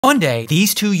One day,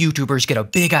 these two YouTubers get a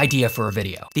big idea for a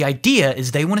video. The idea is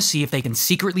they want to see if they can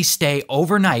secretly stay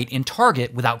overnight in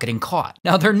Target without getting caught.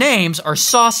 Now, their names are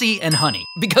Saucy and Honey,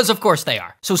 because of course they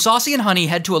are. So Saucy and Honey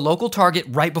head to a local Target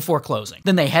right before closing.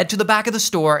 Then they head to the back of the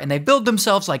store and they build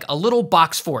themselves like a little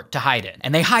box fort to hide in.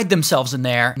 And they hide themselves in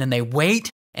there, and then they wait,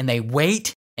 and they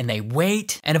wait, and they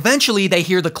wait, and eventually they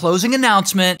hear the closing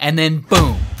announcement, and then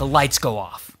boom, the lights go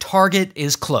off. Target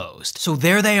is closed. So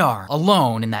there they are,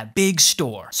 alone in that big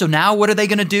store. So now what are they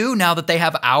gonna do now that they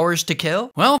have hours to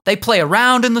kill? Well, they play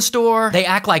around in the store, they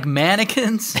act like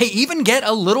mannequins, they even get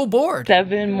a little bored.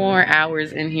 7 more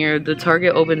hours in here. The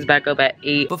Target opens back up at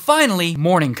 8. But finally,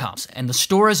 morning comes, and the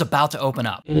store is about to open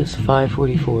up. It is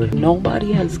 5:44.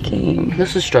 Nobody has came.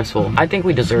 This is stressful. I think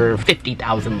we deserve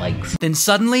 50,000 likes. Then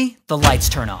suddenly, the lights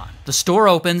turn on. The store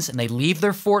opens, and they leave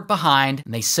their fort behind,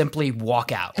 and they simply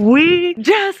walk out. We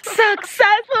just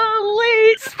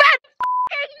successfully spent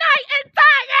night in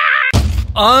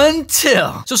fire!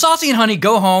 Until. So Saucy and Honey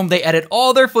go home, they edit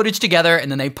all their footage together,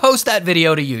 and then they post that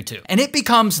video to YouTube. And it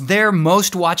becomes their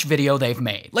most watched video they've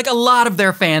made. Like, a lot of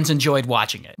their fans enjoyed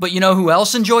watching it. But you know who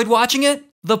else enjoyed watching it?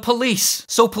 The police.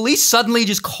 So police suddenly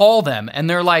just call them and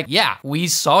they're like, yeah, we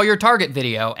saw your Target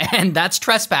video and that's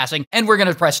trespassing and we're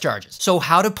gonna press charges. So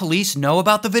how do police know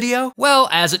about the video? Well,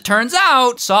 as it turns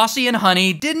out, Saucy and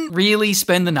Honey didn't really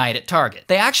spend the night at Target.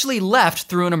 They actually left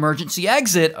through an emergency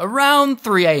exit around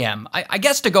 3 a.m. I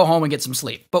guess to go home and get some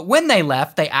sleep. But when they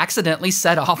left, they accidentally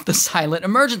set off the silent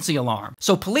emergency alarm.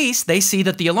 So police, they see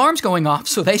that the alarm's going off,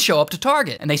 so they show up to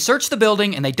Target and they search the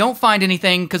building and they don't find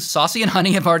anything because Saucy and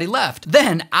Honey have already left.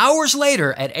 Then, hours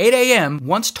later at 8 a.m.,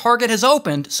 once Target has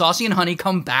opened, Saucy and Honey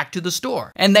come back to the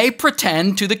store. And they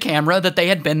pretend to the camera that they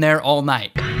had been there all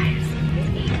night.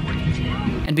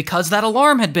 And because that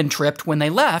alarm had been tripped when they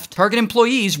left, Target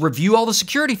employees review all the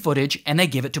security footage and they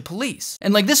give it to police.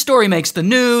 And like, this story makes the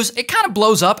news, it kind of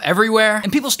blows up everywhere,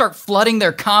 and people start flooding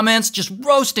their comments, just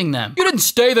roasting them. You didn't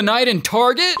stay the night in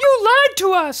Target? You lied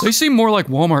to us! They seem more like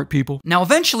Walmart people. Now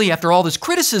eventually, after all this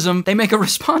criticism, they make a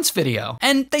response video,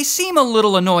 and they seem a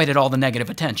little annoyed at all the negative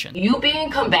attention. You being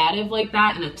combative like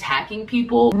that and attacking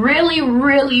people really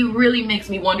makes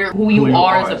me wonder who you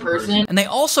are as a person. And they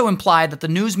also implied that the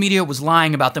news media was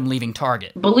lying about them leaving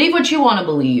Target. Believe what you want to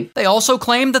believe. They also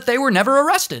claimed that they were never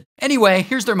arrested. Anyway,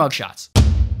 here's their mugshots.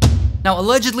 Now,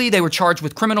 allegedly, they were charged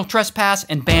with criminal trespass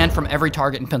and banned from every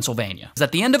Target in Pennsylvania. 'Cause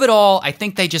at the end of it all, I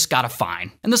think they just got a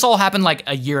fine. And this all happened like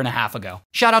a year and a half ago.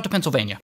 Shout out to Pennsylvania.